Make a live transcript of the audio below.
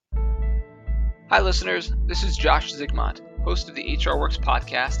Hi listeners, this is Josh Zigmont, host of the HR Works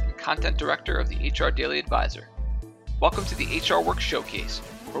podcast and content director of the HR Daily Advisor. Welcome to the HR Works Showcase,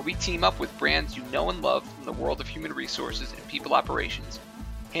 where we team up with brands you know and love from the world of human resources and people operations,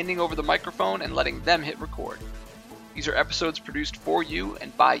 handing over the microphone and letting them hit record. These are episodes produced for you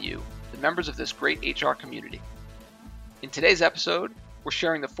and by you, the members of this great HR community. In today's episode, we're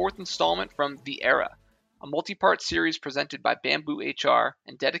sharing the fourth installment from The Era, a multi-part series presented by Bamboo HR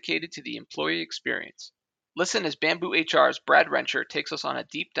and dedicated to the employee experience. Listen as Bamboo HR's Brad Rencher takes us on a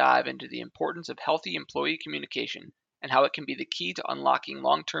deep dive into the importance of healthy employee communication and how it can be the key to unlocking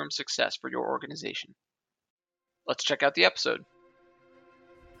long-term success for your organization. Let's check out the episode.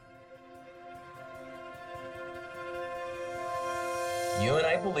 You and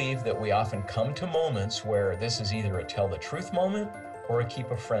I believe that we often come to moments where this is either a tell the truth moment or a keep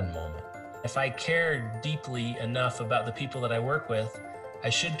a friend moment. If I care deeply enough about the people that I work with,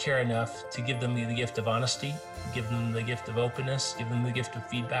 I should care enough to give them the gift of honesty, give them the gift of openness, give them the gift of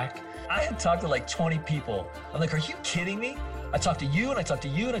feedback. I had talked to like 20 people. I'm like, are you kidding me? I talked to you and I talked to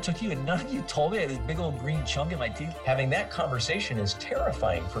you and I talked to you and none of you told me I had this big old green chunk in my teeth. Having that conversation is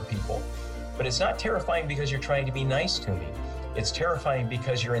terrifying for people, but it's not terrifying because you're trying to be nice to me. It's terrifying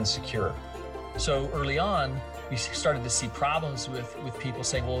because you're insecure. So early on, we started to see problems with people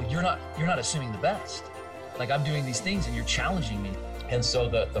saying, well, you're not assuming the best. Like I'm doing these things and you're challenging me. And so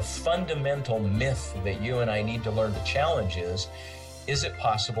the fundamental myth that you and I need to learn to challenge is it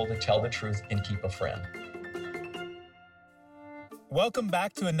possible to tell the truth and keep a friend? Welcome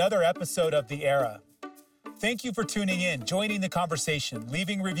back to another episode of The Era. Thank you for tuning in, joining the conversation,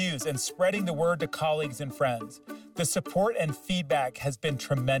 leaving reviews, and spreading the word to colleagues and friends. The support and feedback has been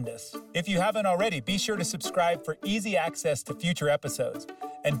tremendous. If you haven't already, be sure to subscribe for easy access to future episodes.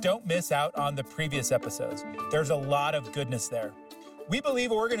 And don't miss out on the previous episodes. There's a lot of goodness there. We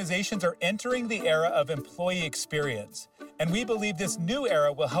believe organizations are entering the era of employee experience. And we believe this new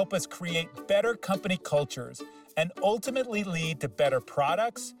era will help us create better company cultures and ultimately lead to better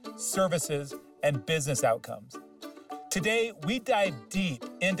products, services, and business outcomes. Today, we dive deep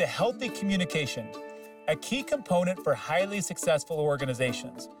into healthy communication, a key component for highly successful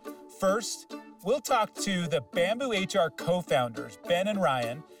organizations. First, we'll talk to the Bamboo HR co-founders, Ben and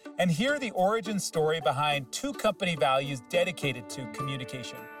Ryan, and hear the origin story behind two company values dedicated to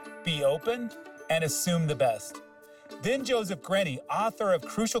communication: be open and assume the best. Then Joseph Grenny, author of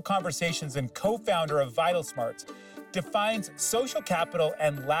Crucial Conversations and co-founder of Vital Smarts, defines social capital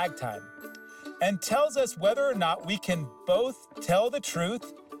and lag time, and tells us whether or not we can both tell the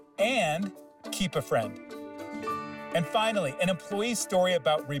truth and keep a friend. And finally, an employee story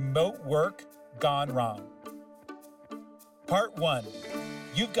about remote work gone wrong. Part 1,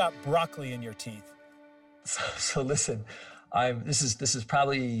 you've got broccoli in your teeth. So listen, this is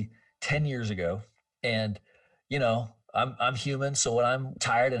probably 10 years ago. And you know, I'm human. So when I'm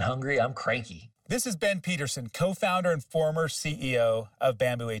tired and hungry, I'm cranky. This is Ben Peterson, co-founder and former CEO of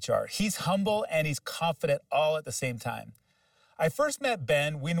Bamboo HR. He's humble and he's confident all at the same time. I first met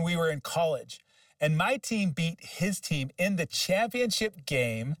Ben when we were in college, and my team beat his team in the championship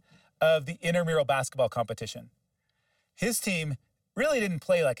game of the intramural basketball competition. His team really didn't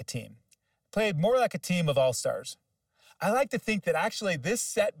play like a team, played more like a team of all-stars. I like to think that actually this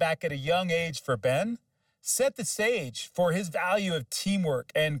setback at a young age for Ben set the stage for his value of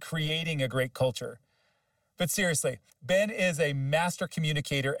teamwork and creating a great culture. But seriously, Ben is a master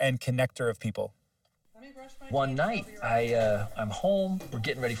communicator and connector of people. One night, I'm home, we're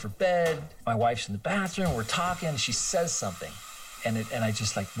getting ready for bed, my wife's in the bathroom, we're talking, she says something. And I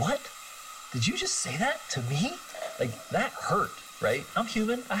just like, what? Did you just say that to me? Like, that hurt, right? I'm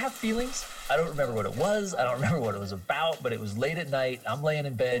human, I have feelings. I don't remember what it was, I don't remember what it was about, but it was late at night, I'm laying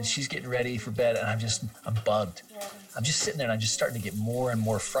in bed, she's getting ready for bed, and I'm bugged. I'm just sitting there and I'm just starting to get more and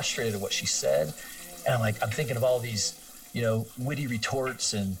more frustrated at what she said. And I'm thinking of all these, witty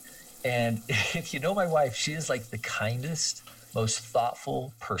retorts and if you know my wife, she is like the kindest, most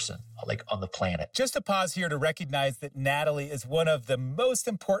thoughtful person like on the planet. Just to pause here to recognize that Natalie is one of the most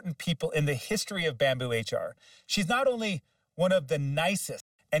important people in the history of Bamboo HR. She's not only one of the nicest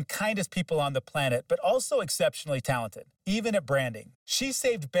and kindest people on the planet, but also exceptionally talented, even at branding. She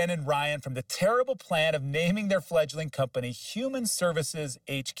saved Ben and Ryan from the terrible plan of naming their fledgling company Human Services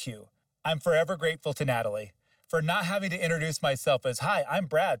HQ. I'm forever grateful to Natalie for not having to introduce myself as, hi, I'm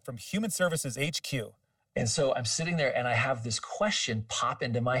Brad from Human Services HQ. And so I'm sitting there and I have this question pop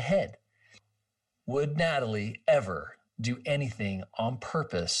into my head. Would Natalie ever do anything on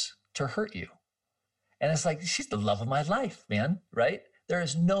purpose to hurt you? And it's like, she's the love of my life, man, right? There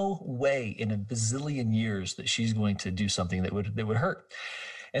is no way in a bazillion years that she's going to do something that would hurt.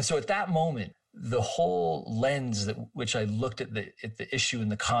 And so at that moment, the whole lens that which I looked at the issue in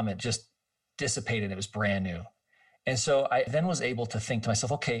the comment just dissipated. It was brand new. And so I then was able to think to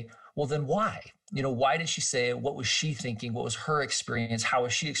myself, okay, well then why? Why did she say it? What was she thinking? What was her experience? How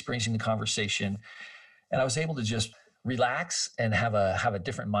was she experiencing the conversation? And I was able to just relax and have a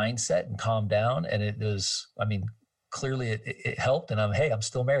different mindset and calm down. And it was, clearly it helped. And I'm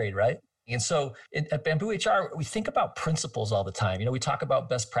still married, right? And so at Bamboo HR, we think about principles all the time. We talk about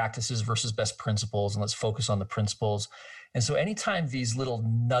best practices versus best principles, and let's focus on the principles. And so anytime these little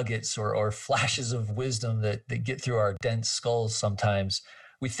nuggets or flashes of wisdom that get through our dense skulls sometimes,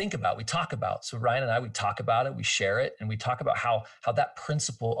 we talk about. So Ryan and I, we talk about it, we share it, and we talk about how that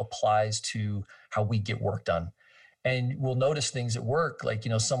principle applies to how we get work done. And we'll notice things at work, like,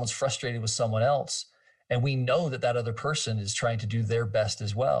 someone's frustrated with someone else, and we know that other person is trying to do their best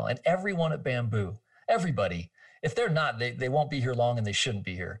as well. And everyone at Bamboo, everybody, if they're not, they won't be here long and they shouldn't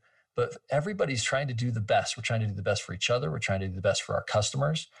be here. But everybody's trying to do the best. We're trying to do the best for each other. We're trying to do the best for our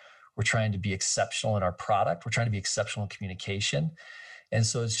customers. We're trying to be exceptional in our product. We're trying to be exceptional in communication. And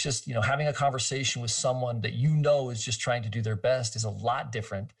so it's just, having a conversation with someone that is just trying to do their best is a lot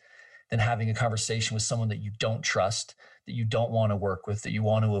different than having a conversation with someone that you don't trust, that you don't want to work with, that you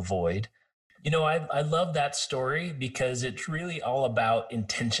want to avoid. I love that story because it's really all about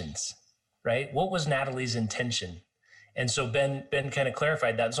intentions, right? What was Natalie's intention? And so Ben kind of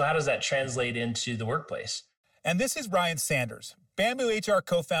clarified that. So how does that translate into the workplace? And this is Ryan Sanders, Bamboo HR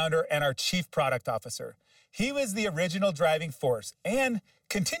co-founder and our chief product officer. He was the original driving force and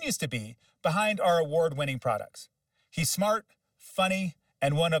continues to be behind our award-winning products. He's smart, funny,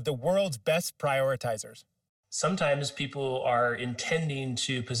 and one of the world's best prioritizers. Sometimes people are intending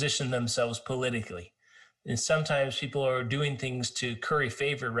to position themselves politically. And sometimes people are doing things to curry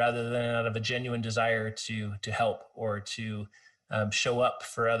favor rather than out of a genuine desire to help or to show up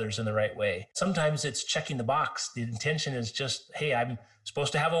for others in the right way. Sometimes it's checking the box. The intention is just, hey, I'm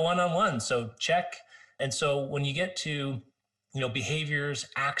supposed to have a one-on-one, so check. And so when you get to, behaviors,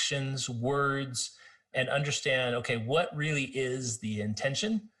 actions, words, and understand, okay, what really is the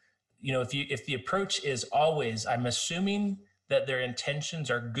intention? If the approach is always, I'm assuming that their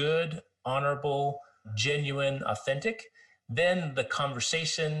intentions are good, honorable, genuine, authentic, then the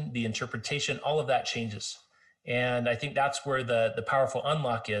conversation, the interpretation, all of that changes. And I think that's where the powerful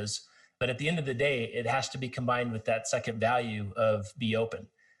unlock is. But at the end of the day, it has to be combined with that second value of be open.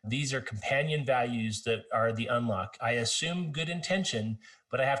 These are companion values that are the unlock. I assume good intention,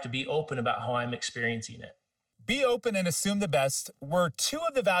 but I have to be open about how I'm experiencing it. Be open and assume the best were two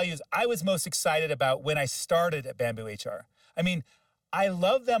of the values I was most excited about when I started at Bamboo HR. I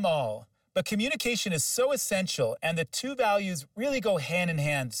love them all, but communication is so essential, and the two values really go hand in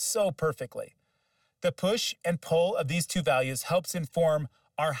hand so perfectly. The push and pull of these two values helps inform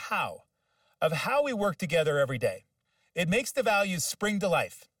our how, of how we work together every day. It makes the values spring to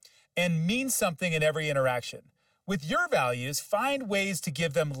life and mean something in every interaction. With your values, find ways to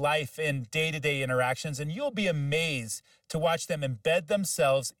give them life in day-to-day interactions, and you'll be amazed to watch them embed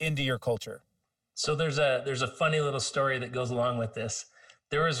themselves into your culture. So there's a funny little story that goes along with this.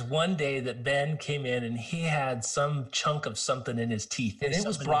 There was one day that Ben came in and he had some chunk of something in his teeth. And it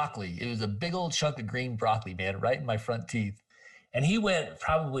was broccoli. It was a big old chunk of green broccoli, man, right in my front teeth. And he went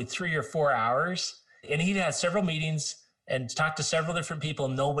probably 3 or 4 hours, and he'd had several meetings and talked to several different people.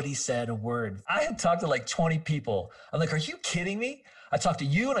 Nobody said a word. I had talked to like 20 people. I'm like, are you kidding me? I talked to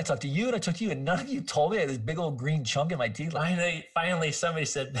you and I talked to you and I talked to you, and none of you told me I had this big old green chunk in my teeth. Finally, somebody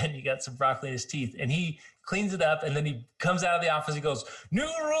said, Ben, you got some broccoli in his teeth. And he cleans it up, and then he comes out of the office. He goes, new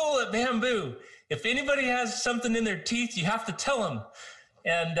rule at Bamboo. If anybody has something in their teeth, you have to tell them.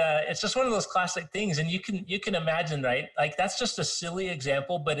 And it's just one of those classic things. And you can imagine, right? Like, that's just a silly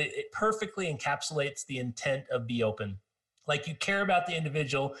example, but it perfectly encapsulates the intent of be open. Like, you care about the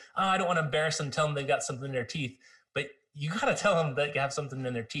individual. Oh, I don't want to embarrass them, tell them they've got something in their teeth. But you got to tell them that you have something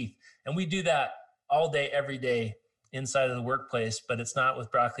in their teeth. And we do that all day, every day inside of the workplace, but it's not with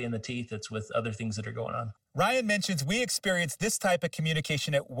broccoli in the teeth. It's with other things that are going on. Ryan mentions we experience this type of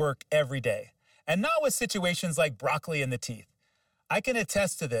communication at work every day, and not with situations like broccoli in the teeth. I can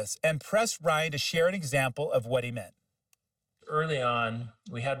attest to this and press Ryan to share an example of what he meant. Early on,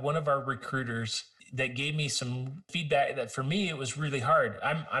 we had one of our recruiters that gave me some feedback that for me, it was really hard.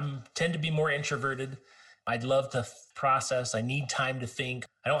 I'm tend to be more introverted. I'd love to process. I need time to think.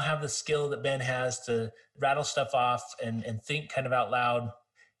 I don't have the skill that Ben has to rattle stuff off and think kind of out loud.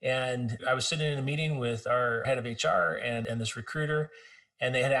 And I was sitting in a meeting with our head of HR and this recruiter,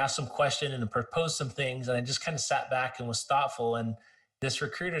 and they had asked some question and proposed some things. And I just kind of sat back and was thoughtful. And this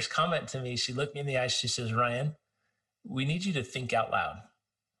recruiter's comment to me, she looked me in the eyes. She says, Ryan, we need you to think out loud.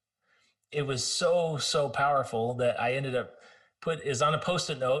 It was so, so powerful that I ended up is on a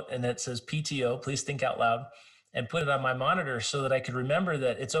Post-it note, and it says PTO, please think out loud, and put it on my monitor so that I could remember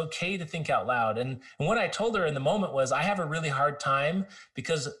that it's okay to think out loud. And what I told her in the moment was, I have a really hard time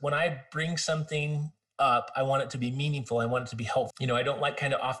because when I bring something up, I want it to be meaningful. I want it to be helpful. I don't like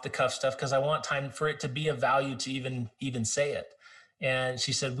kind of off the cuff stuff because I want time for it to be of value to even say it. And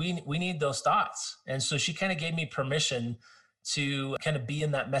she said, we need those thoughts. And so she kind of gave me permission to kind of be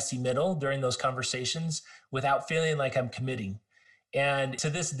in that messy middle during those conversations without feeling like I'm committing. And to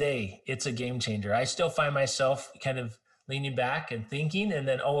this day, it's a game changer. I still find myself kind of leaning back and thinking, and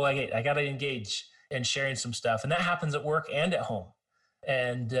then, I got to engage and sharing some stuff. And that happens at work and at home.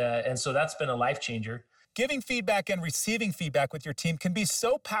 And so that's been a life changer. Giving feedback and receiving feedback with your team can be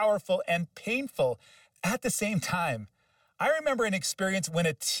so powerful and painful at the same time. I remember an experience when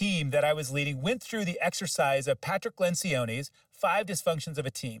a team that I was leading went through the exercise of Patrick Lencioni's 5 Dysfunctions of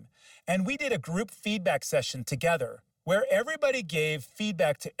a Team. And we did a group feedback session together where everybody gave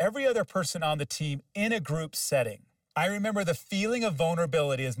feedback to every other person on the team in a group setting. I remember the feeling of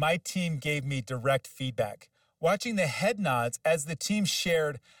vulnerability as my team gave me direct feedback, watching the head nods as the team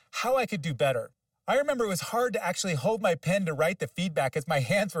shared how I could do better. I remember it was hard to actually hold my pen to write the feedback as my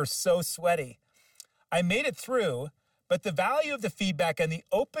hands were so sweaty. I made it through, but the value of the feedback and the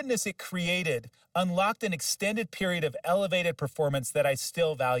openness it created unlocked an extended period of elevated performance that I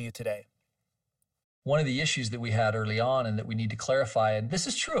still value today. One of the issues that we had early on and that we need to clarify, and this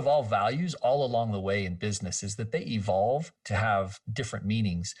is true of all values all along the way in business, is that they evolve to have different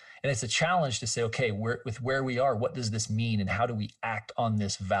meanings. And it's a challenge to say, okay, with where we are, what does this mean and how do we act on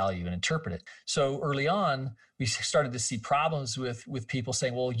this value and interpret it? So early on, we started to see problems with people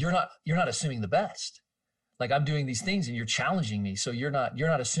saying, well, you're not assuming the best. Like, I'm doing these things and you're challenging me. So you're not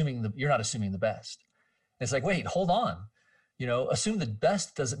assuming the best. And it's like, wait, hold on. Assume the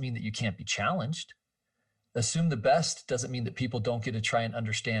best doesn't mean that you can't be challenged. Assume the best doesn't mean that people don't get to try and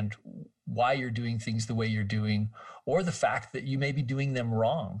understand why you're doing things the way you're doing, or the fact that you may be doing them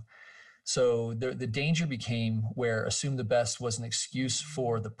wrong. So the danger became where assume the best was an excuse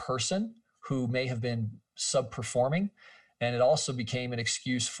for the person who may have been subperforming. And it also became an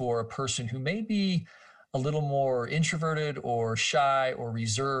excuse for a person who may be a little more introverted or shy or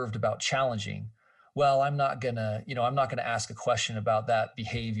reserved about challenging. Well, I'm not gonna ask a question about that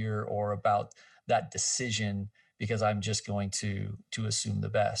behavior or about that decision because I'm just going to assume the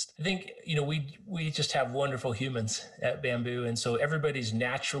best. I think, we just have wonderful humans at Bamboo. And so everybody's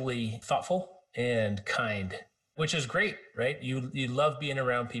naturally thoughtful and kind, which is great, right? You love being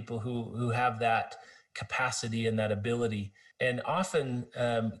around people who have that capacity and that ability. And often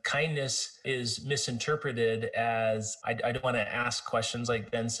kindness is misinterpreted as I don't want to ask questions like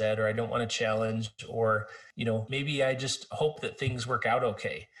Ben said, or I don't want to challenge, or, maybe I just hope that things work out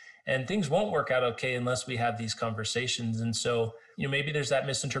okay. And things won't work out okay unless we have these conversations. And so, maybe there's that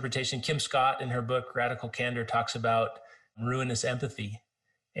misinterpretation. Kim Scott in her book, Radical Candor, talks about ruinous empathy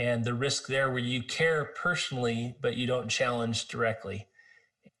and the risk there where you care personally, but you don't challenge directly.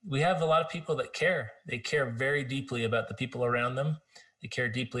 We have a lot of people that care. They care very deeply about the people around them. They care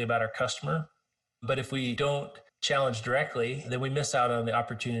deeply about our customer. But if we don't challenge directly, then we miss out on the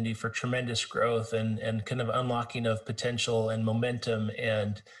opportunity for tremendous growth and kind of unlocking of potential and momentum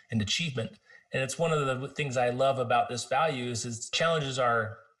and achievement. And it's one of the things I love about this value is challenges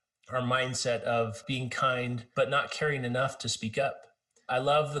our mindset of being kind, but not caring enough to speak up. I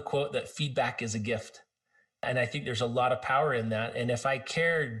love the quote that feedback is a gift. And I think there's a lot of power in that. And if I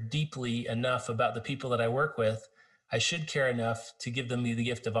care deeply enough about the people that I work with, I should care enough to give them the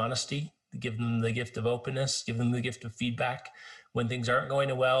gift of honesty, give them the gift of openness, give them the gift of feedback when things aren't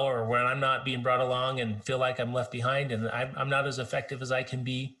going well, or when I'm not being brought along and feel like I'm left behind and I'm not as effective as I can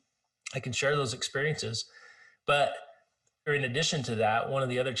be. I can share those experiences. But in addition to that, one of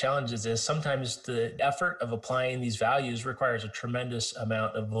the other challenges is sometimes the effort of applying these values requires a tremendous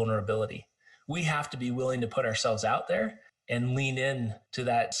amount of vulnerability. We have to be willing to put ourselves out there and lean in to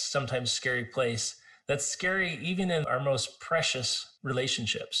that sometimes scary place that's scary even in our most precious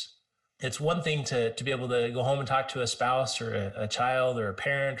relationships. It's one thing to be able to go home and talk to a spouse or a child or a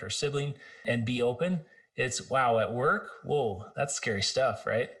parent or sibling and be open. It's, wow, at work, whoa, that's scary stuff,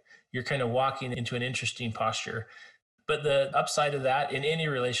 right? You're kind of walking into an interesting posture. But the upside of that in any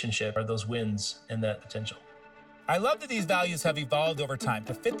relationship are those wins and that potential. I love that these values have evolved over time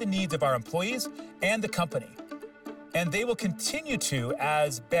to fit the needs of our employees and the company. And they will continue to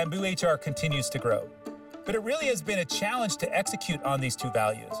as Bamboo HR continues to grow. But it really has been a challenge to execute on these two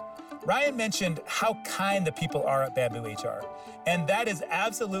values. Ryan mentioned how kind the people are at Bamboo HR, and that is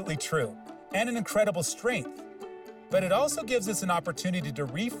absolutely true and an incredible strength. but it also gives us an opportunity to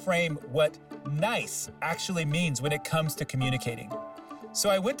reframe what nice actually means when it comes to communicating. So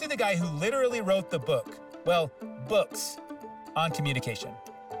I went to the guy who literally wrote the book, well, books on communication.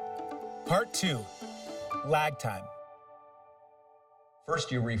 Part 2, lag time.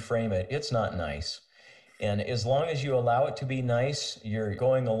 First, you reframe it. It's not nice. And as long as you allow it to be nice, you're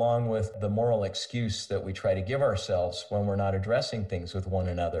going along with the moral excuse that we try to give ourselves when we're not addressing things with one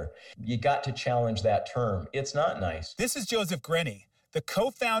another. You got to challenge that term. It's not nice. This is Joseph Grenny, the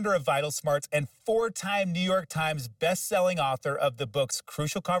co-founder of Vital Smarts and 4-time New York Times best-selling author of the books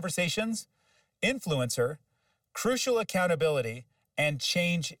Crucial Conversations, Influencer, Crucial Accountability, and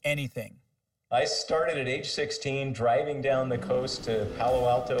Change Anything. I started at age 16 driving down the coast to Palo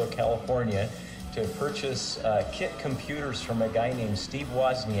Alto, California, to purchase kit computers from a guy named Steve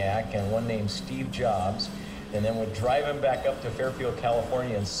Wozniak and one named Steve Jobs, and then would drive them back up to Fairfield,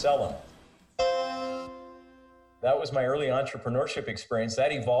 California and sell them. That was my early entrepreneurship experience.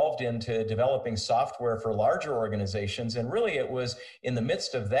 That evolved into developing software for larger organizations. And really it was in the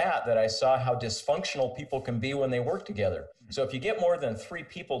midst of that I saw how dysfunctional people can be when they work together. So if you get more than 3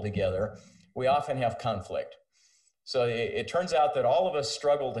 people together, we often have conflict. So it turns out that all of us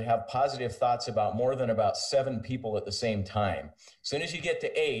struggle to have positive thoughts about more than about 7 people at the same time. As soon as you get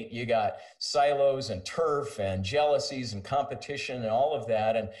to 8, you got silos and turf and jealousies and competition and all of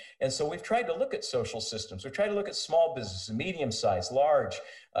that. And so we've tried to look at social systems. We've tried to look at small businesses, medium-sized, large,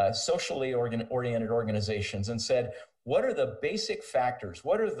 socially oriented organizations and said, what are the basic factors?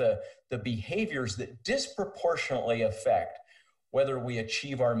 What are the behaviors that disproportionately affect whether we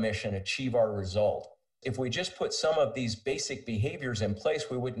achieve our mission, achieve our result? If we just put some of these basic behaviors in place,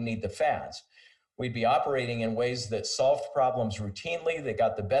 we wouldn't need the fads. We'd be operating in ways that solved problems routinely, that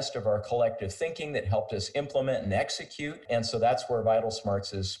got the best of our collective thinking, that helped us implement and execute. And so that's where Vital Smarts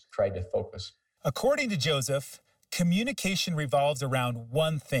has tried to focus. According to Joseph, communication revolves around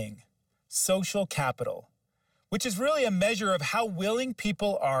one thing, social capital, which is really a measure of how willing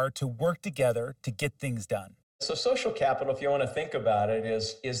people are to work together to get things done. So social capital, if you want to think about it,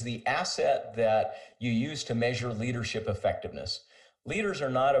 is the asset that you use to measure leadership effectiveness. Leaders are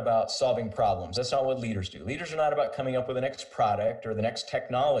not about solving problems. That's not what leaders do. Leaders are not about coming up with the next product or the next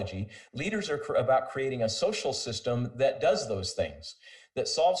technology. Leaders are about creating a social system that does those things, that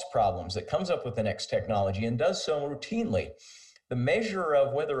solves problems, that comes up with the next technology and does so routinely. The measure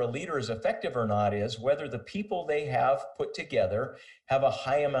of whether a leader is effective or not is whether the people they have put together have a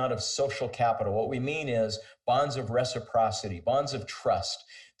high amount of social capital. What we mean is bonds of reciprocity, bonds of trust,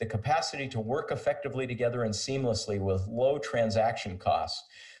 the capacity to work effectively together and seamlessly with low transaction costs.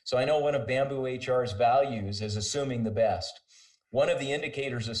 So I know one of Bamboo HR's values is assuming the best. One of the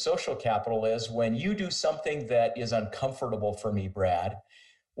indicators of social capital is when you do something that is uncomfortable for me, Brad,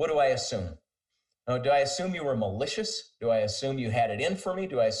 what do I assume? Now, do I assume you were malicious? Do I assume you had it in for me?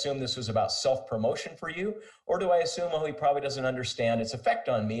 Do I assume this was about self-promotion for you? Or do I assume, oh, he probably doesn't understand its effect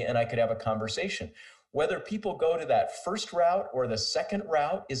on me and I could have a conversation? Whether people go to that first route or the second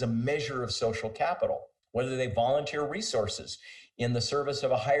route is a measure of social capital. Whether they volunteer resources in the service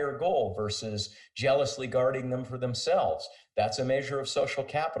of a higher goal versus jealously guarding them for themselves, that's a measure of social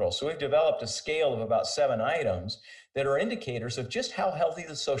capital. So we've developed a scale of about 7 items that are indicators of just how healthy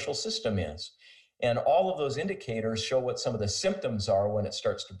the social system is. And all of those indicators show what some of the symptoms are when it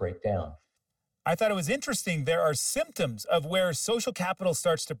starts to break down. I thought it was interesting. There are symptoms of where social capital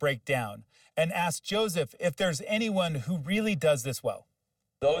starts to break down, and asked Joseph if there's anyone who really does this well.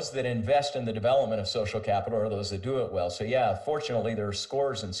 Those that invest in the development of social capital are those that do it well. So yeah, fortunately, there are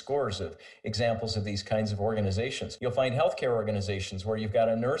scores and scores of examples of these kinds of organizations. You'll find healthcare organizations where you've got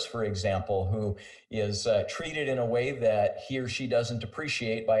a nurse, for example, who is treated in a way that he or she doesn't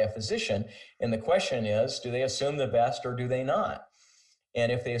appreciate by a physician. And the question is, do they assume the best or do they not? And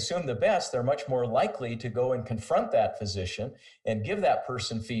if they assume the best, they're much more likely to go and confront that physician and give that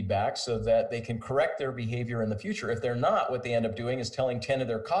person feedback so that they can correct their behavior in the future. If they're not, what they end up doing is telling 10 of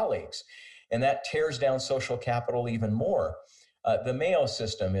their colleagues, and that tears down social capital even more. The Mayo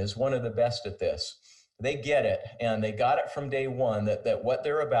system is one of the best at this. They get it, and they got it from day one, that what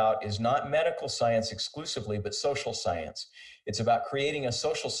they're about is not medical science exclusively, but social science. It's about creating a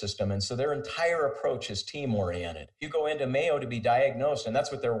social system, and so their entire approach is team-oriented. You go into Mayo to be diagnosed, and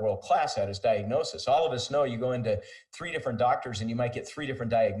that's what they're world-class at, is diagnosis. All of us know you go into 3 different doctors, and you might get 3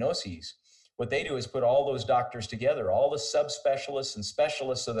 different diagnoses. What they do is put all those doctors together, all the subspecialists and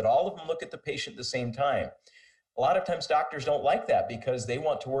specialists, so that all of them look at the patient at the same time. A lot of times doctors don't like that because they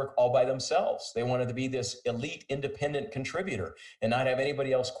want to work all by themselves. They want to be this elite independent contributor and not have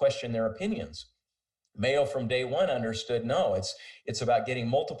anybody else question their opinions. Mayo from day one understood, no, it's about getting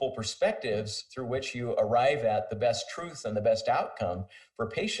multiple perspectives through which you arrive at the best truth and the best outcome for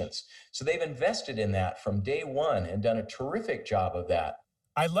patients. So they've invested in that from day one and done a terrific job of that.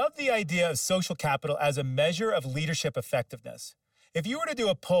 I love the idea of social capital as a measure of leadership effectiveness. If you were to do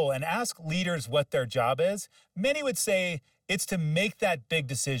a poll and ask leaders what their job is, many would say it's to make that big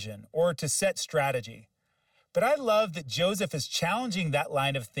decision or to set strategy. But I love that Joseph is challenging that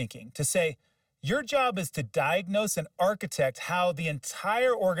line of thinking to say, your job is to diagnose and architect how the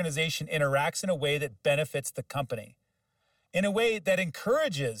entire organization interacts in a way that benefits the company, in a way that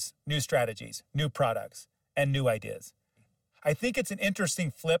encourages new strategies, new products, and new ideas. I think it's an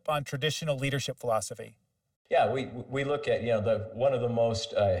interesting flip on traditional leadership philosophy. Yeah, we look at, one of the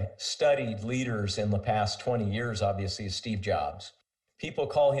most studied leaders in the past 20 years, obviously, is Steve Jobs. People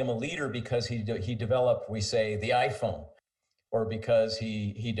call him a leader because he developed, we say, the iPhone, or because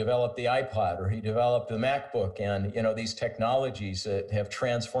he developed the iPod, or he developed the MacBook, and these technologies that have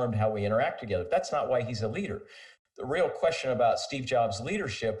transformed how we interact together. That's not why he's a leader. The real question about Steve Jobs'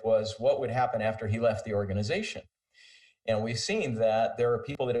 leadership was what would happen after he left the organization. And we've seen that there are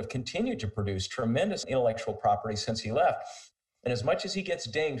people that have continued to produce tremendous intellectual property since he left. And as much as he gets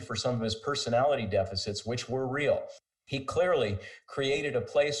dinged for some of his personality deficits, which were real, he clearly created a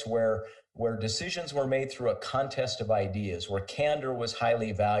place where decisions were made through a contest of ideas, where candor was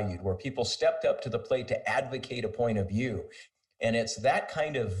highly valued, where people stepped up to the plate to advocate a point of view. And it's that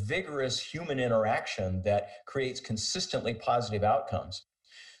kind of vigorous human interaction that creates consistently positive outcomes.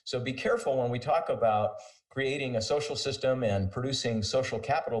 So be careful when we talk about creating a social system and producing social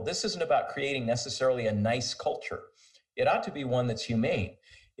capital. This isn't about creating necessarily a nice culture. It ought to be one that's humane.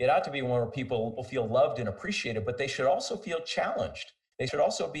 It ought to be one where people will feel loved and appreciated, but they should also feel challenged. They should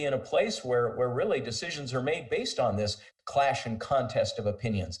also be in a place where really decisions are made based on this clash and contest of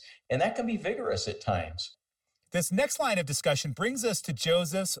opinions. And that can be vigorous at times. This next line of discussion brings us to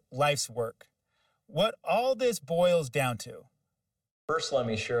Joseph's life's work. What all this boils down to. First, let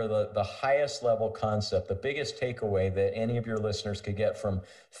me share the highest level concept, the biggest takeaway that any of your listeners could get from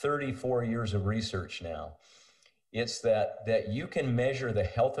 34 years of research now. It's that you can measure the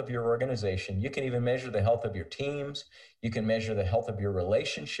health of your organization. You can even measure the health of your teams. You can measure the health of your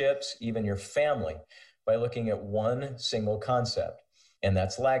relationships, even your family, by looking at one single concept, and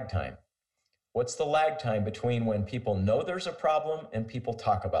that's lag time. What's the lag time between when people know there's a problem and people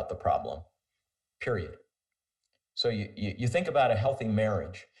talk about the problem? Period. So you think about a healthy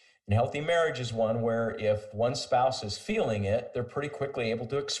marriage. And a healthy marriage is one where if one spouse is feeling it, they're pretty quickly able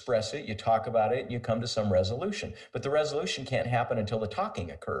to express it. You talk about it and you come to some resolution. But the resolution can't happen until the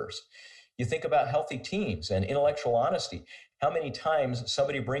talking occurs. You think about healthy teams and intellectual honesty. How many times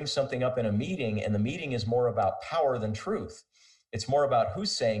somebody brings something up in a meeting and the meeting is more about power than truth? It's more about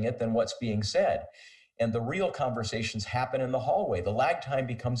who's saying it than what's being said. And the real conversations happen in the hallway. The lag time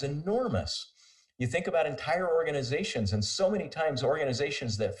becomes enormous. You think about entire organizations, and so many times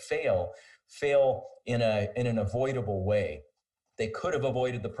organizations that fail in an avoidable way. They could have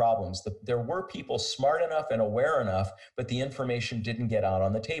avoided the problems. There were people smart enough and aware enough, but the information didn't get out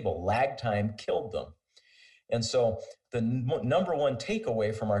on the table. Lag time killed them. And so the number one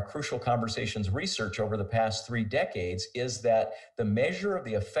takeaway from our Crucial Conversations research over the past 3 decades is that the measure of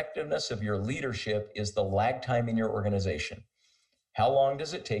the effectiveness of your leadership is the lag time in your organization. How long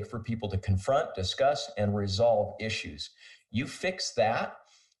does it take for people to confront, discuss, and resolve issues? You fix that,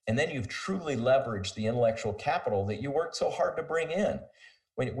 and then you've truly leveraged the intellectual capital that you worked so hard to bring in.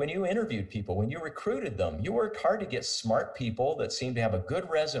 When you interviewed people, when you recruited them, you worked hard to get smart people that seemed to have a good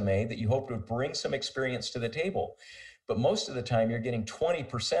resume that you hoped would bring some experience to the table. But most of the time, you're getting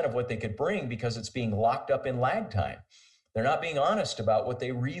 20% of what they could bring because it's being locked up in lag time. They're not being honest about what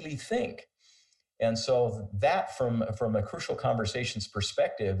they really think. And so that from a Crucial Conversations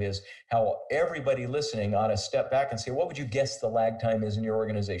perspective is how everybody listening ought to step back and say, what would you guess the lag time is in your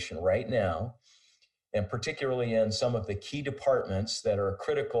organization right now? And particularly in some of the key departments that are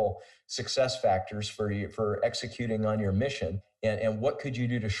critical success factors for executing on your mission. And what could you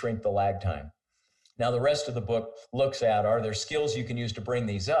do to shrink the lag time? Now, the rest of the book looks at, are there skills you can use to bring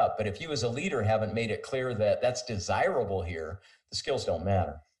these up? But if you as a leader haven't made it clear that that's desirable here, the skills don't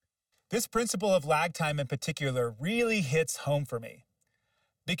matter. This principle of lag time in particular really hits home for me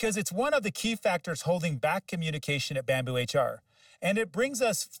because it's one of the key factors holding back communication at Bamboo HR. And it brings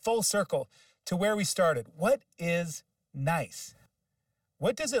us full circle to where we started. What is nice?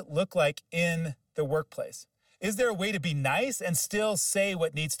 What does it look like in the workplace? Is there a way to be nice and still say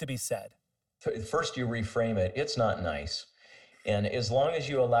what needs to be said? First, you reframe it. It's not nice. And as long as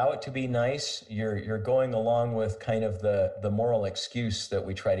you allow it to be nice, you're going along with kind of the moral excuse that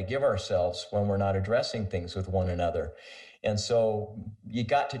we try to give ourselves when we're not addressing things with one another. And so you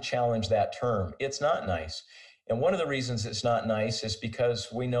got to challenge that term. It's not nice. And one of the reasons it's not nice is because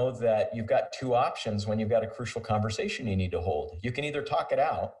we know that you've got two options when you've got a crucial conversation you need to hold. You can either talk it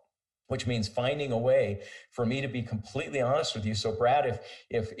out, which means finding a way for me to be completely honest with you. So Brad,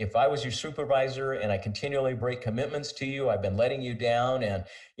 if I was your supervisor and I continually break commitments to you, I've been letting you down, and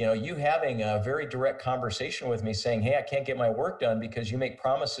you having a very direct conversation with me saying, hey, I can't get my work done because you make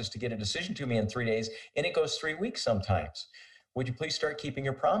promises to get a decision to me in 3 days and it goes 3 weeks sometimes. Would you please start keeping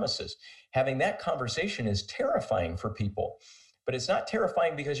your promises? Having that conversation is terrifying for people, but it's not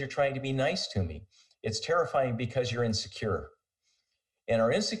terrifying because you're trying to be nice to me. It's terrifying because you're insecure. And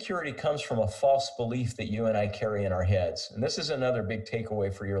our insecurity comes from a false belief that you and I carry in our heads. And this is another big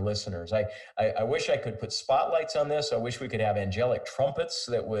takeaway for your listeners. I wish I could put spotlights on this. I wish we could have angelic trumpets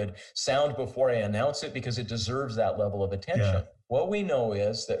that would sound before I announce it, because it deserves that level of attention. Yeah. What we know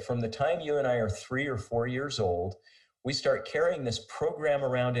is that from the time you and I are 3 or 4 years old, we start carrying this program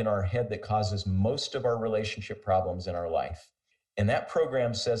around in our head that causes most of our relationship problems in our life. And that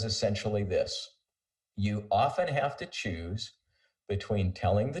program says essentially this: you often have to choose between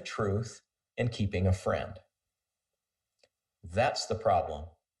telling the truth and keeping a friend. That's the problem.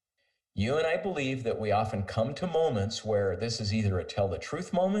 You and I believe that we often come to moments where this is either a tell the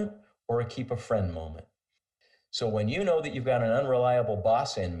truth moment or a keep a friend moment. So when you know that you've got an unreliable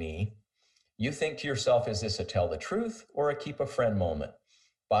boss in me, you think to yourself, is this a tell the truth or a keep a friend moment?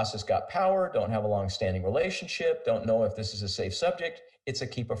 Boss has got power, don't have a long-standing relationship, don't know if this is a safe subject. It's a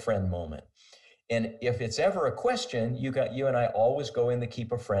keep a friend moment. And if it's ever a question, you and I always go in the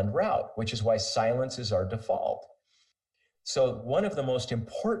keep a friend route, which is why silence is our default. So one of the most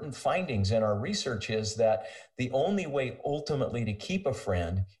important findings in our research is that the only way ultimately to keep a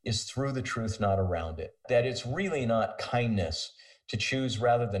friend is through the truth, not around it. That it's really not kindness to choose,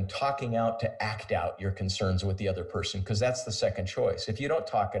 rather than talking out, to act out your concerns with the other person, because that's the second choice. If you don't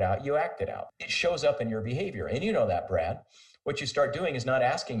talk it out, you act it out. It shows up in your behavior. And you know that, Brad. What you start doing is not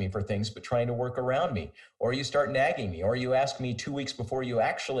asking me for things, but trying to work around me. Or you start nagging me, or you ask me 2 weeks before you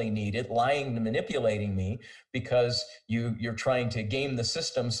actually need it, lying and manipulating me because you're trying to game the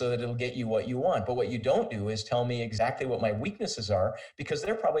system so that it'll get you what you want. But what you don't do is tell me exactly what my weaknesses are, because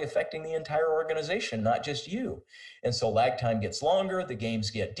they're probably affecting the entire organization, not just you. And so lag time gets longer, the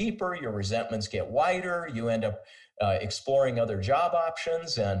games get deeper, your resentments get wider, you end up exploring other job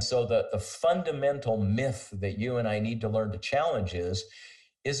options. And so the fundamental myth that you and I need to learn to challenge is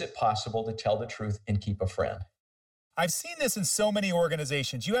it possible to tell the truth and keep a friend? I've seen this in so many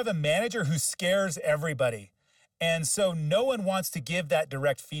organizations. You have a manager who scares everybody. And so no one wants to give that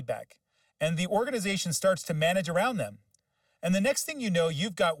direct feedback. And the organization starts to manage around them. And the next thing you know,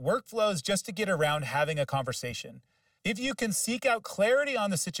 you've got workflows just to get around having a conversation. If you can seek out clarity on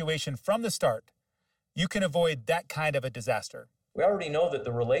the situation from the start, you can avoid that kind of a disaster. We already know that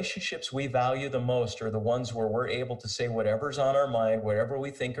the relationships we value the most are the ones where we're able to say whatever's on our mind, whatever we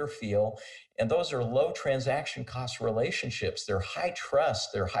think or feel. And those are low transaction cost relationships. They're high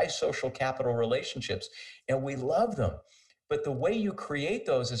trust, they're high social capital relationships, and we love them. But the way you create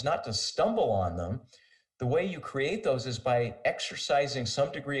those is not to stumble on them. The way you create those is by exercising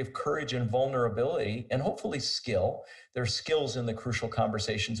some degree of courage and vulnerability, and hopefully skill. There are skills in the Crucial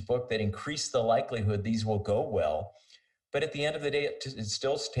Conversations book that increase the likelihood these will go well. But at the end of the day, it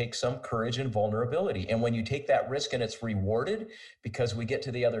still takes some courage and vulnerability. And when you take that risk and it's rewarded because we get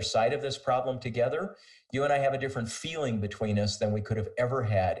to the other side of this problem together, you and I have a different feeling between us than we could have ever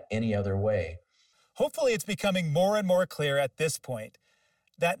had any other way. Hopefully it's becoming more and more clear at this point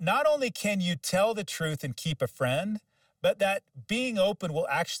that not only can you tell the truth and keep a friend, but that being open will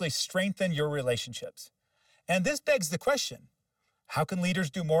actually strengthen your relationships. And this begs the question, how can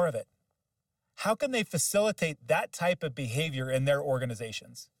leaders do more of it? How can they facilitate that type of behavior in their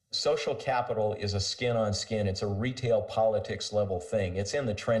organizations? Social capital is a skin on skin. It's a retail politics level thing. It's in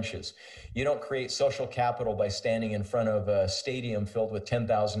the trenches. You don't create social capital by standing in front of a stadium filled with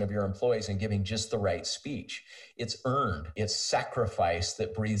 10,000 of your employees and giving just the right speech. It's earned. It's sacrifice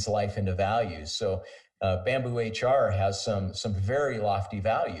that breathes life into values. So Bamboo HR has some very lofty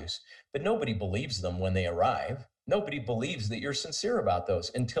values, but nobody believes them when they arrive. Nobody believes that you're sincere about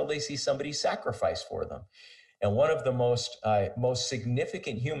those until they see somebody sacrifice for them. And one of the most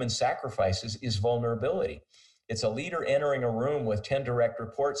significant human sacrifices is vulnerability. It's a leader entering a room with 10 direct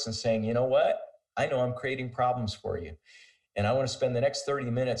reports and saying, you know what? I know I'm creating problems for you. And I want to spend the next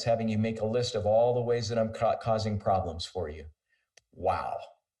 30 minutes having you make a list of all the ways that I'm causing problems for you. Wow.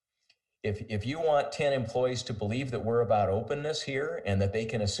 If you want 10 employees to believe that we're about openness here and that they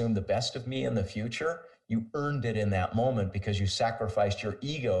can assume the best of me in the future, you earned it in that moment because you sacrificed your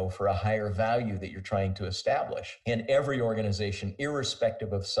ego for a higher value that you're trying to establish. In every organization,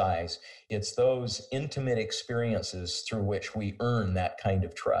 irrespective of size, it's those intimate experiences through which we earn that kind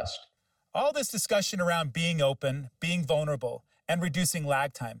of trust. All this discussion around being open, being vulnerable, and reducing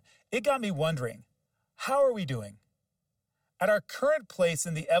lag time, it got me wondering, how are we doing? At our current place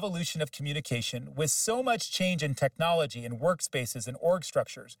in the evolution of communication, with so much change in technology and workspaces and org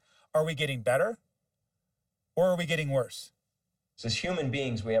structures, are we getting better or are we getting worse? As human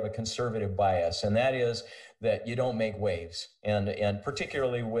beings, we have a conservative bias, and that is that you don't make waves, and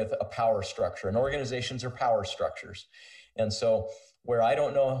particularly with a power structure. And organizations are power structures. And so where I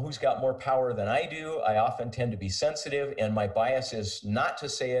don't know who's got more power than I do, I often tend to be sensitive, and my bias is not to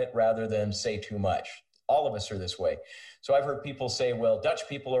say it rather than say too much. All of us are this way. So I've heard people say, well, Dutch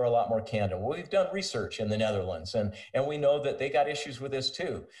people are a lot more candid. Well, we've done research in the Netherlands, and we know that they got issues with this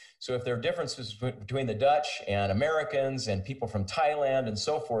too. So if there are differences between the Dutch and Americans and people from Thailand and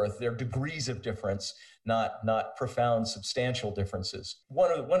so forth, there are degrees of difference, not profound, substantial differences.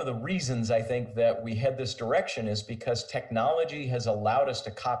 One of the reasons I think that we head this direction is because technology has allowed us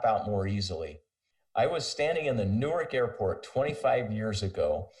to cop out more easily. I was standing in the Newark airport 25 years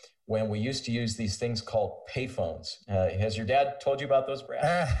ago when we used to use these things called payphones. Has your dad told you about those, Brad?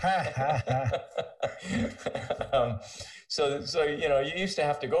 So you used to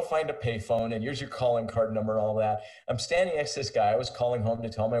have to go find a payphone and use your calling card number and all that. I'm standing next to this guy. I was calling home to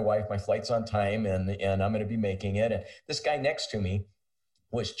tell my wife my flight's on time and I'm going to be making it. And this guy next to me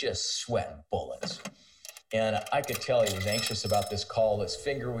was just sweating bullets. And I could tell he was anxious about this call. His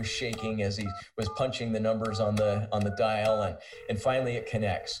finger was shaking as he was punching the numbers on the dial. And finally it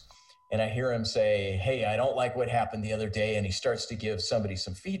connects. And I hear him say, hey, I don't like what happened the other day. And he starts to give somebody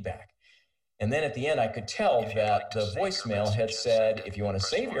some feedback. And then at the end, I could tell that the voicemail had said, if you want to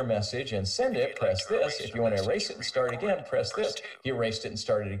save your message and send it, press this. If you want to erase it and start again, press this. He erased it and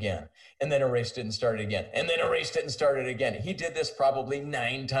started again. And then erased it and started again. And then erased it and started again. He did this probably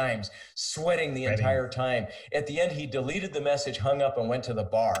 9 times, sweating the entire time. At the end, he deleted the message, hung up, and went to the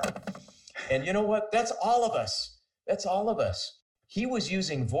bar. And you know what? That's all of us. That's all of us. He was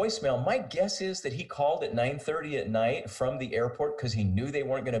using voicemail. My guess is that he called at 9:30 at night from the airport because he knew they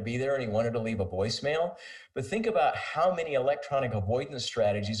weren't going to be there and he wanted to leave a voicemail. But think about how many electronic avoidance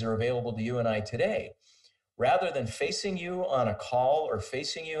strategies are available to you and I today. Rather than facing you on a call or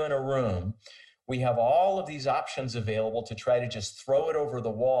facing you in a room, we have all of these options available to try to just throw it over the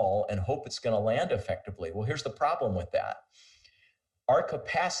wall and hope it's going to land effectively. Well, here's the problem with that. Our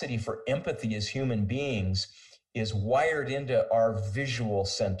capacity for empathy as human beings is wired into our visual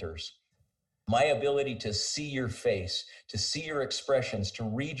centers. My ability to see your face, to see your expressions, to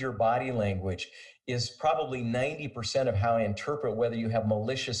read your body language is probably 90% of how I interpret whether you have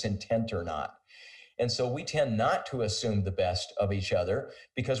malicious intent or not. And so we tend not to assume the best of each other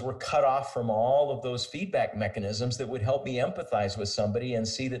because we're cut off from all of those feedback mechanisms that would help me empathize with somebody and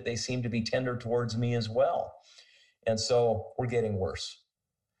see that they seem to be tender towards me as well. And so we're getting worse.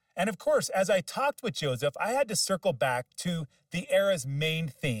 And of course, as I talked with Joseph, I had to circle back to the era's main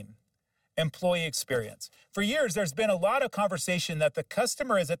theme, employee experience. For years, there's been a lot of conversation that the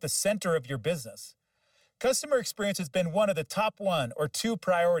customer is at the center of your business. Customer experience has been one of the top 1 or 2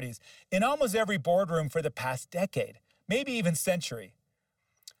 priorities in almost every boardroom for the past decade, maybe even century.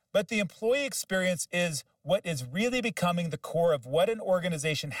 But the employee experience is what is really becoming the core of what an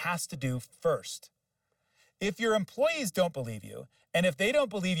organization has to do first. If your employees don't believe you, and if they don't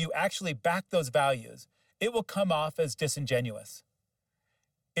believe you actually back those values, it will come off as disingenuous.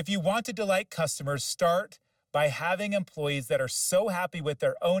 If you want to delight customers, start by having employees that are so happy with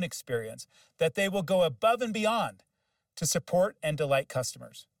their own experience that they will go above and beyond to support and delight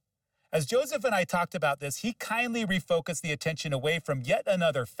customers. As Joseph and I talked about this, he kindly refocused the attention away from yet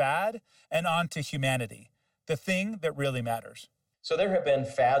another fad and onto humanity, the thing that really matters. So there have been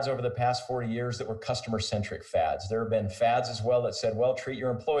fads over the past 40 years that were customer-centric fads. There have been fads as well that said, well, treat your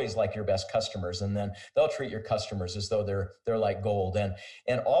employees like your best customers, and then they'll treat your customers as though they're like gold.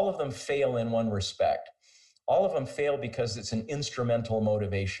 And all of them fail in one respect. All of them fail because it's an instrumental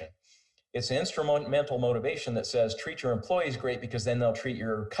motivation. It's an instrumental motivation that says, treat your employees great because then they'll treat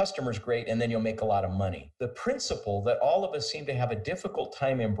your customers great and then you'll make a lot of money. The principle that all of us seem to have a difficult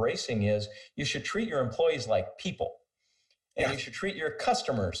time embracing is you should treat your employees like people. And you should treat your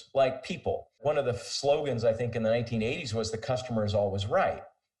customers like people. One of the slogans, I think, in the 1980s was the customer is always right.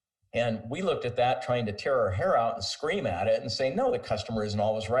 And we looked at that trying to tear our hair out and scream at it and say, no, the customer isn't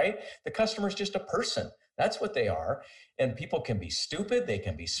always right. The customer is just a person. That's what they are. And people can be stupid. They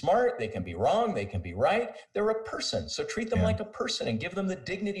can be smart. They can be wrong. They can be right. They're a person. So treat them like a person and give them the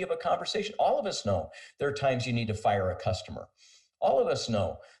dignity of a conversation. All of us know there are times you need to fire a customer. All of us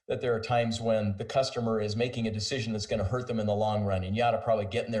know that there are times when the customer is making a decision that's going to hurt them in the long run, and you ought to probably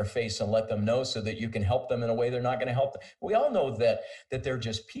get in their face and let them know so that you can help them in a way they're not going to help them. We all know that they're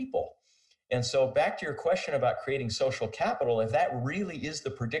just people. And so back to your question about creating social capital, if that really is the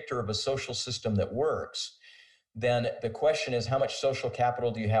predictor of a social system that works, then the question is, how much social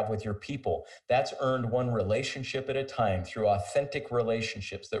capital do you have with your people? That's earned one relationship at a time through authentic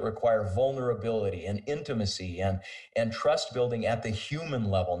relationships that require vulnerability and intimacy and trust building at the human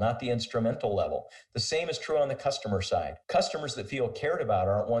level, not the instrumental level. The same is true on the customer side. Customers that feel cared about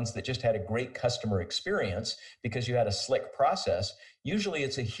aren't ones that just had a great customer experience because you had a slick process. Usually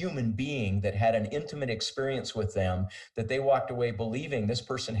it's a human being that had an intimate experience with them that they walked away believing this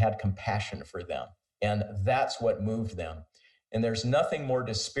person had compassion for them. And that's what moved them. And there's nothing more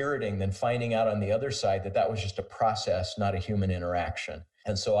dispiriting than finding out on the other side that that was just a process, not a human interaction.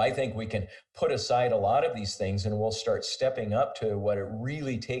 And so I think we can put aside a lot of these things and we'll start stepping up to what it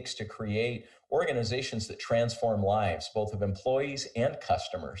really takes to create organizations that transform lives, both of employees and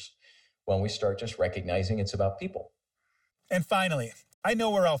customers, when we start just recognizing it's about people. And finally, I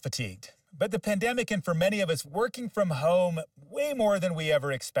know we're all fatigued, but the pandemic, and for many of us, working from home way more than we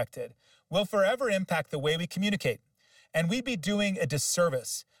ever expected, will forever impact the way we communicate. And we'd be doing a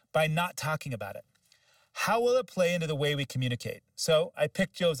disservice by not talking about it. How will it play into the way we communicate? So I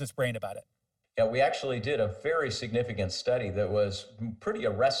picked Joseph's brain about it. Yeah, we actually did a very significant study that was pretty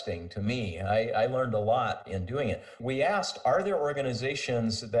arresting to me. I learned a lot in doing it. We asked, are there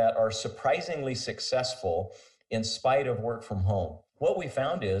organizations that are surprisingly successful in spite of work from home? What we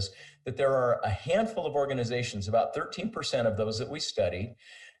found is that there are a handful of organizations, about 13% of those that we studied,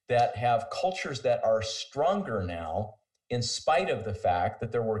 that have cultures that are stronger now in spite of the fact that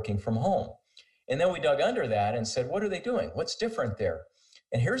they're working from home. And then we dug under that and said, what are they doing? What's different there?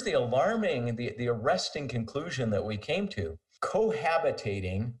 And here's the alarming, the arresting conclusion that we came to.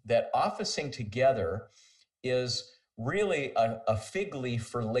 Cohabitating, that officing together, is really a fig leaf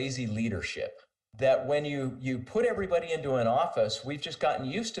for lazy leadership. That when you put everybody into an office, we've just gotten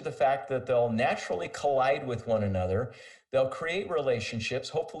used to the fact that they'll naturally collide with one another. They'll create relationships,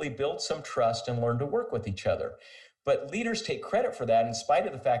 hopefully build some trust and learn to work with each other. But leaders take credit for that in spite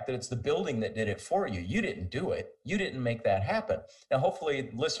of the fact that it's the building that did it for you. You didn't do it. You didn't make that happen. Now, hopefully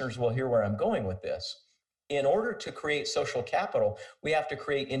listeners will hear where I'm going with this. In order to create social capital, we have to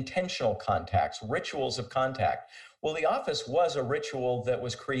create intentional contacts, rituals of contact. Well, the office was a ritual that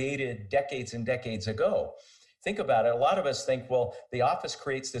was created decades and decades ago. Think about it. A lot of us think, well, the office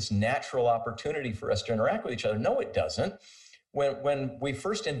creates this natural opportunity for us to interact with each other. No, it doesn't. When we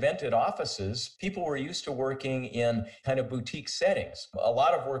first invented offices, people were used to working in kind of boutique settings. A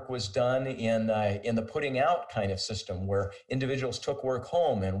lot of work was done in the putting out kind of system where individuals took work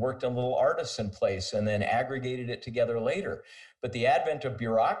home and worked in a little artisan place and then aggregated it together later. But the advent of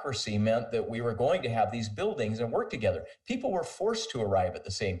bureaucracy meant that we were going to have these buildings and work together. People were forced to arrive at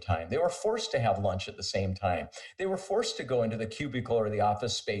the same time. They were forced to have lunch at the same time. They were forced to go into the cubicle or the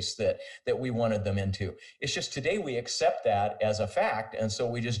office space that we wanted them into. It's just today we accept that as a fact, and so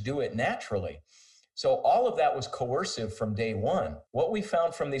we just do it naturally. So all of that was coercive from day one. What we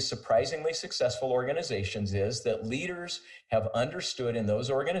found from these surprisingly successful organizations is that leaders have understood in those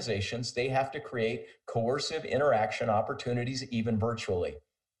organizations they have to create coercive interaction opportunities, even virtually.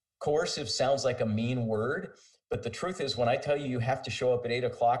 Coercive sounds like a mean word, but the truth is when I tell you you have to show up at 8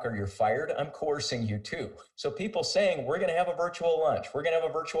 o'clock or you're fired, I'm coercing you too. So people saying, we're going to have a virtual lunch, we're going to have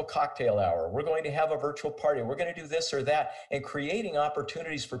a virtual cocktail hour, we're going to have a virtual party, we're going to do this or that, and creating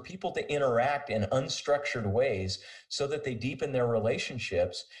opportunities for people to interact in unstructured ways so that they deepen their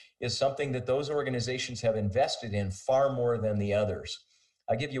relationships is something that those organizations have invested in far more than the others.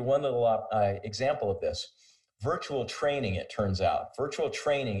 I'll give you one little example of this. Virtual training, it turns out. Virtual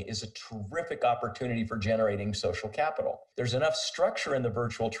training is a terrific opportunity for generating social capital. There's enough structure in the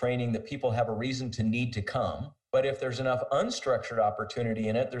virtual training that people have a reason to need to come. But if there's enough unstructured opportunity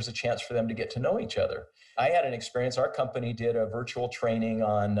in it, there's a chance for them to get to know each other. I had an experience. Our company did a virtual training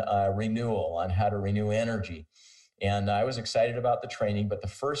on renewal, on how to renew energy. And I was excited about the training, but the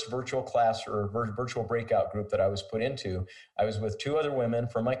first virtual class or virtual breakout group that I was put into, I was with 2 other women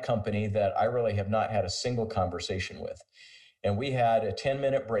from my company that I really have not had a single conversation with. And we had a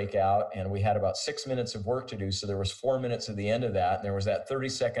 10-minute breakout and we had about 6 minutes of work to do. So there was 4 minutes at the end of that. And there was that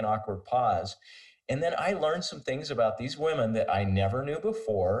 30-second awkward pause. And then I learned some things about these women that I never knew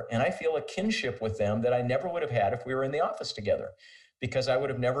before. And I feel a kinship with them that I never would have had if we were in the office together, because I would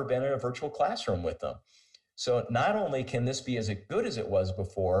have never been in a virtual classroom with them. So not only can this be as good as it was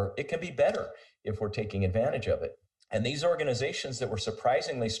before, it can be better if we're taking advantage of it. And these organizations that were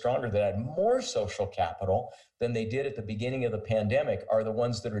surprisingly stronger, that had more social capital than they did at the beginning of the pandemic, are the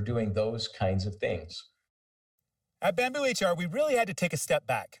ones that are doing those kinds of things. At Bamboo HR, we really had to take a step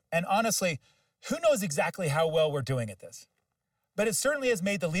back. And honestly, who knows exactly how well we're doing at this? But it certainly has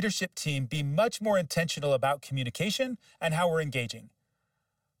made the leadership team be much more intentional about communication and how we're engaging.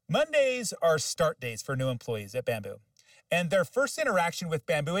 Mondays are start days for new employees at Bamboo. And their first interaction with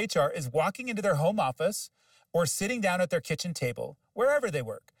Bamboo HR is walking into their home office or sitting down at their kitchen table, wherever they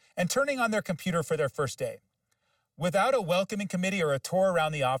work, and turning on their computer for their first day. Without a welcoming committee or a tour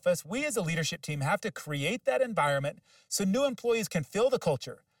around the office, we as a leadership team have to create that environment so new employees can feel the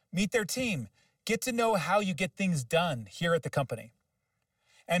culture, meet their team, get to know how you get things done here at the company,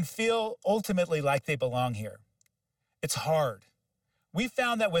 and feel ultimately like they belong here. It's hard. We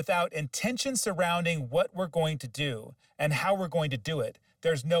found that without intention surrounding what we're going to do and how we're going to do it,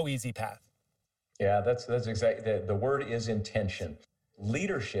 there's no easy path. Yeah, that's exactly, the word is intention.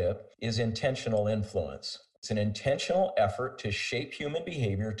 Leadership is intentional influence. It's an intentional effort to shape human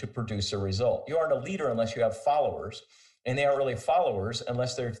behavior to produce a result. You aren't a leader unless you have followers, and they aren't really followers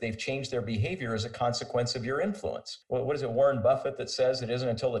unless they've changed their behavior as a consequence of your influence. What is it, Warren Buffett, that says it isn't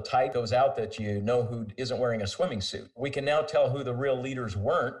until the tide goes out that you know who isn't wearing a swimming suit? We can now tell who the real leaders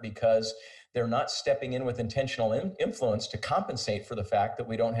weren't because they're not stepping in with intentional influence to compensate for the fact that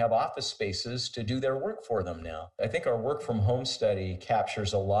we don't have office spaces to do their work for them now. I think our work from home study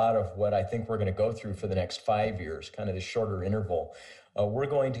captures a lot of what I think we're going to go through for the next 5 years, kind of the shorter interval. We're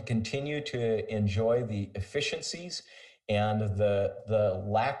going to continue to enjoy the efficiencies and the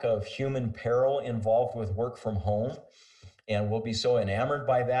lack of human peril involved with work from home. And we'll be so enamored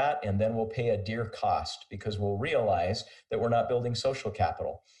by that, and then we'll pay a dear cost because we'll realize that we're not building social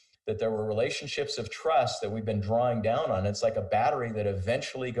capital, that there were relationships of trust that we've been drawing down on. It's like a battery that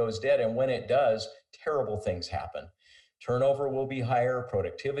eventually goes dead, and when it does, terrible things happen. Turnover will be higher,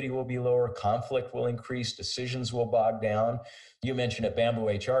 productivity will be lower, conflict will increase, decisions will bog down. You mentioned at Bamboo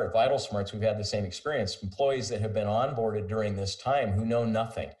HR, at Vital Smarts, we've had the same experience. Employees that have been onboarded during this time who know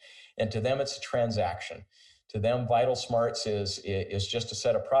nothing. And to them, it's a transaction. To them, Vital Smarts is just a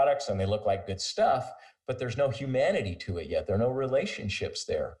set of products, and they look like good stuff, but there's no humanity to it yet. There are no relationships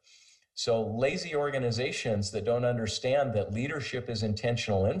there. So lazy organizations that don't understand that leadership is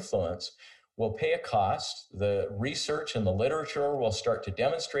intentional influence will pay a cost. The research and the literature will start to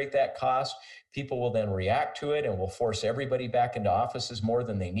demonstrate that cost. People will then react to it and will force everybody back into offices more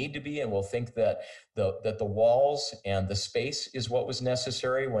than they need to be, and will think that the walls and the space is what was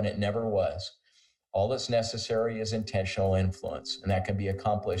necessary when it never was. All that's necessary is intentional influence, and that can be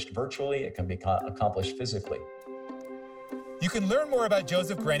accomplished virtually. It can be accomplished physically. You can learn more about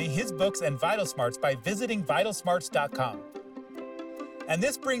Joseph Grenny, his books, and Vital Smarts by visiting vitalsmarts.com. And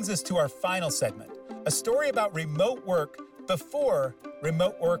this brings us to our final segment, a story about remote work before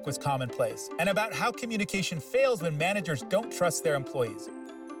remote work was commonplace, and about how communication fails when managers don't trust their employees.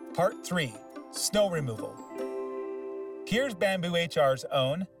 Part 3, Snow Removal. Here's Bamboo HR's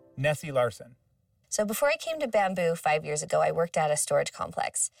own Nessie Larson. So before I came to Bamboo 5 years ago, I worked at a storage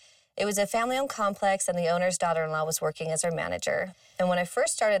complex. It was a family-owned complex, and the owner's daughter-in-law was working as her manager. And when I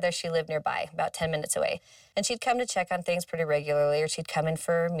first started there, she lived nearby, about 10 minutes away. And she'd come to check on things pretty regularly, or she'd come in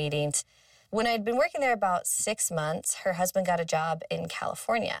for meetings. When I'd been working there about 6 months, her husband got a job in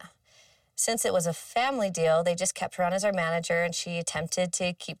California. Since it was a family deal, they just kept her on as our manager, and she attempted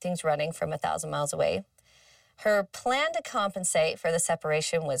to keep things running from 1,000 miles away. Her plan to compensate for the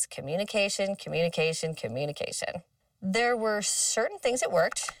separation was communication, communication, communication. There were certain things that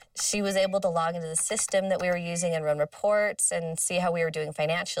worked. She was able to log into the system that we were using and run reports and see how we were doing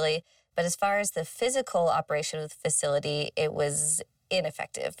financially. But as far as the physical operation of the facility, it was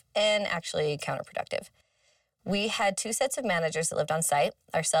ineffective and actually counterproductive. We had 2 sets of managers that lived on site,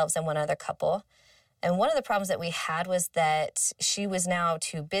 ourselves and one other couple. And one of the problems that we had was that she was now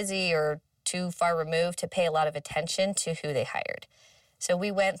too busy or too far removed to pay a lot of attention to who they hired. So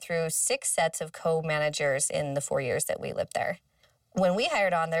we went through 6 sets of co-managers in the 4 years that we lived there. When we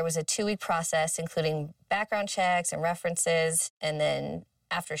hired on, there was a 2-week process, including background checks and references. And then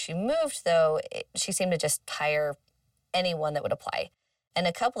after she moved, though, she seemed to just hire anyone that would apply. And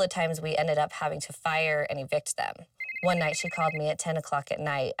a couple of times we ended up having to fire and evict them. One night she called me at 10 o'clock at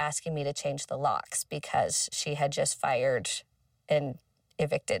night asking me to change the locks because she had just fired and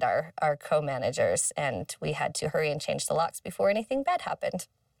evicted our co-managers, and we had to hurry and change the locks before anything bad happened.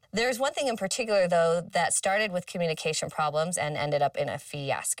 There's one thing in particular, though, that started with communication problems and ended up in a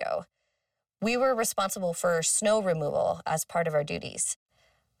fiasco. We were responsible for snow removal as part of our duties.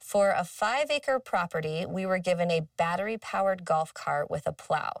 For a 5-acre property, we were given a battery-powered golf cart with a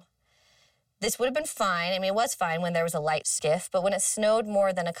plow. This would have been fine. I mean, it was fine when there was a light skiff, but when it snowed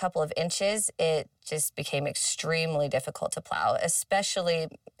more than a couple of inches, it just became extremely difficult to plow, especially,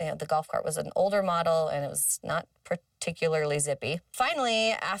 the golf cart was an older model and it was not particularly zippy.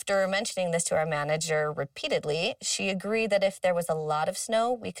 Finally, after mentioning this to our manager repeatedly, she agreed that if there was a lot of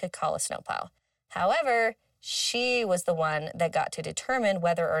snow, we could call a snowplow. However, she was the one that got to determine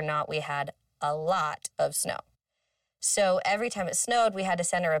whether or not we had a lot of snow. So every time it snowed, we had to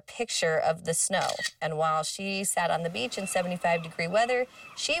send her a picture of the snow. And while she sat on the beach in 75-degree weather,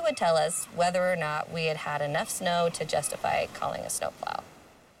 she would tell us whether or not we had had enough snow to justify calling a snowplow.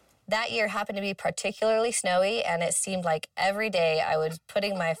 That year happened to be particularly snowy, and it seemed like every day I was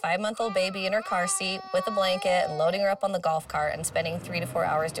putting my 5-month-old baby in her car seat with a blanket and loading her up on the golf cart and spending 3 to 4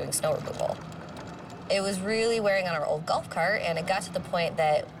 hours doing snow removal. It was really wearing on our old golf cart, and it got to the point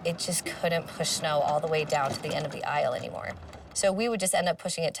that it just couldn't push snow all the way down to the end of the aisle anymore. So we would just end up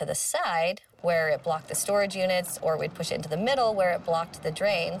pushing it to the side where it blocked the storage units, or we'd push it into the middle where it blocked the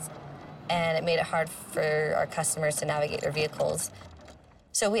drains, and it made it hard for our customers to navigate their vehicles.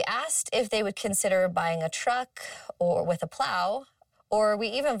 So we asked if they would consider buying a truck or with a plow, or we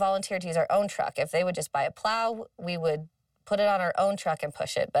even volunteered to use our own truck. If they would just buy a plow, we would put it on our own truck and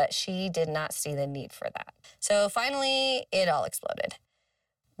push it, but she did not see the need for that. So finally, it all exploded.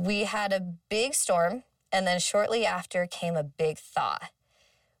 We had a big storm, and then shortly after came a big thaw.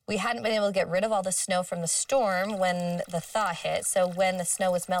 We hadn't been able to get rid of all the snow from the storm when the thaw hit, so when the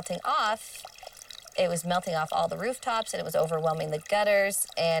snow was melting off, it was melting off all the rooftops, and it was overwhelming the gutters,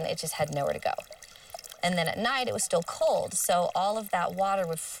 and it just had nowhere to go. And then at night, it was still cold, so all of that water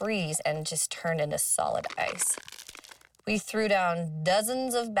would freeze and just turn into solid ice. We threw down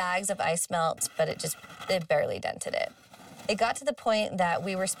dozens of bags of ice melt, but it barely dented it. It got to the point that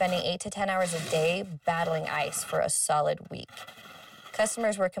we were spending 8 to 10 hours a day battling ice for a solid week.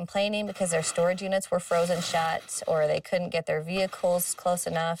 Customers were complaining because their storage units were frozen shut, or they couldn't get their vehicles close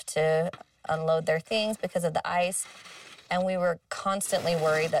enough to unload their things because of the ice, and we were constantly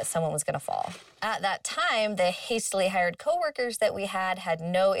worried that someone was going to fall. At that time, the hastily hired coworkers that we had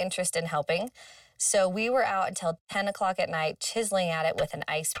no interest in helping. So we were out until 10 o'clock at night chiseling at it with an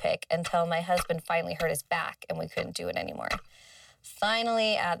ice pick until my husband finally hurt his back and we couldn't do it anymore.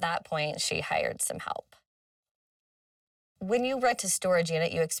 Finally, at that point, she hired some help. When you rent a storage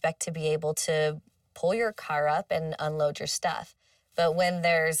unit, you expect to be able to pull your car up and unload your stuff. But when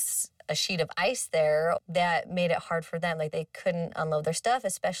there's a sheet of ice there, that made it hard for them. Like, they couldn't unload their stuff,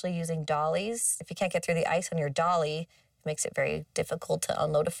 especially using dollies. If you can't get through the ice on your dolly, makes it very difficult to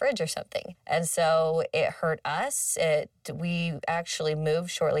unload a fridge or something. And so it hurt us. We actually moved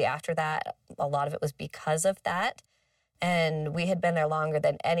shortly after that. A lot of it was because of that. And we had been there longer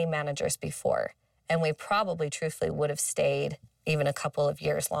than any managers before. And we probably truthfully would have stayed even a couple of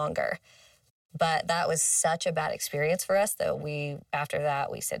years longer. But that was such a bad experience for us that after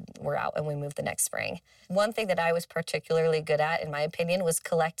that, we said we're out, and we moved the next spring. One thing that I was particularly good at, in my opinion, was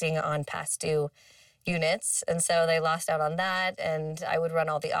collecting on past due units, and so they lost out on that, and I would run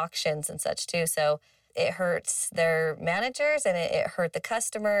all the auctions and such too. So it hurts their managers, and it hurt the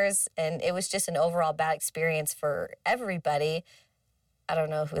customers, and it was just an overall bad experience for everybody. I don't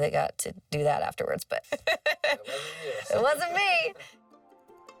know who they got to do that afterwards, but it wasn't me.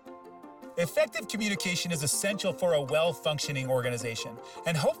 Effective communication is essential for a well-functioning organization.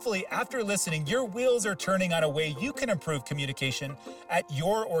 And hopefully, after listening, your wheels are turning on a way you can improve communication at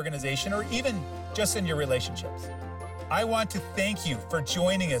your organization or even just in your relationships. I want to thank you for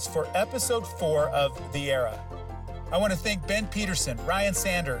joining us for episode 4 of The Era. I want to thank Ben Peterson, Ryan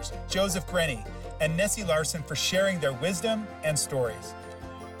Sanders, Joseph Grenny, and Nessie Larson for sharing their wisdom and stories.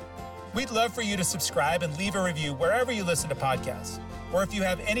 We'd love for you to subscribe and leave a review wherever you listen to podcasts. Or if you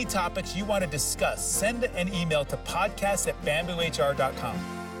have any topics you want to discuss, send an email to podcast@bamboohr.com.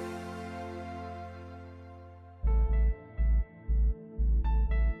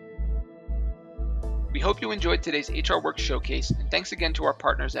 We hope you enjoyed today's HR Works Showcase, and thanks again to our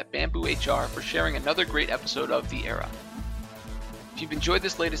partners at Bamboo HR for sharing another great episode of The Era. If you've enjoyed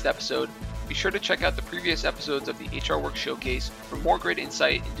this latest episode, be sure to check out the previous episodes of the HR Works Showcase for more great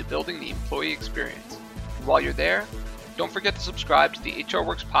insight into building the employee experience. And while you're there, don't forget to subscribe to the HR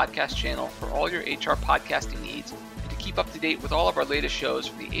Works podcast channel for all your HR podcasting needs and to keep up to date with all of our latest shows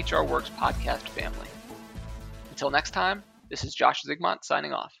from the HR Works podcast family. Until next time, this is Josh Zigmont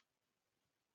signing off.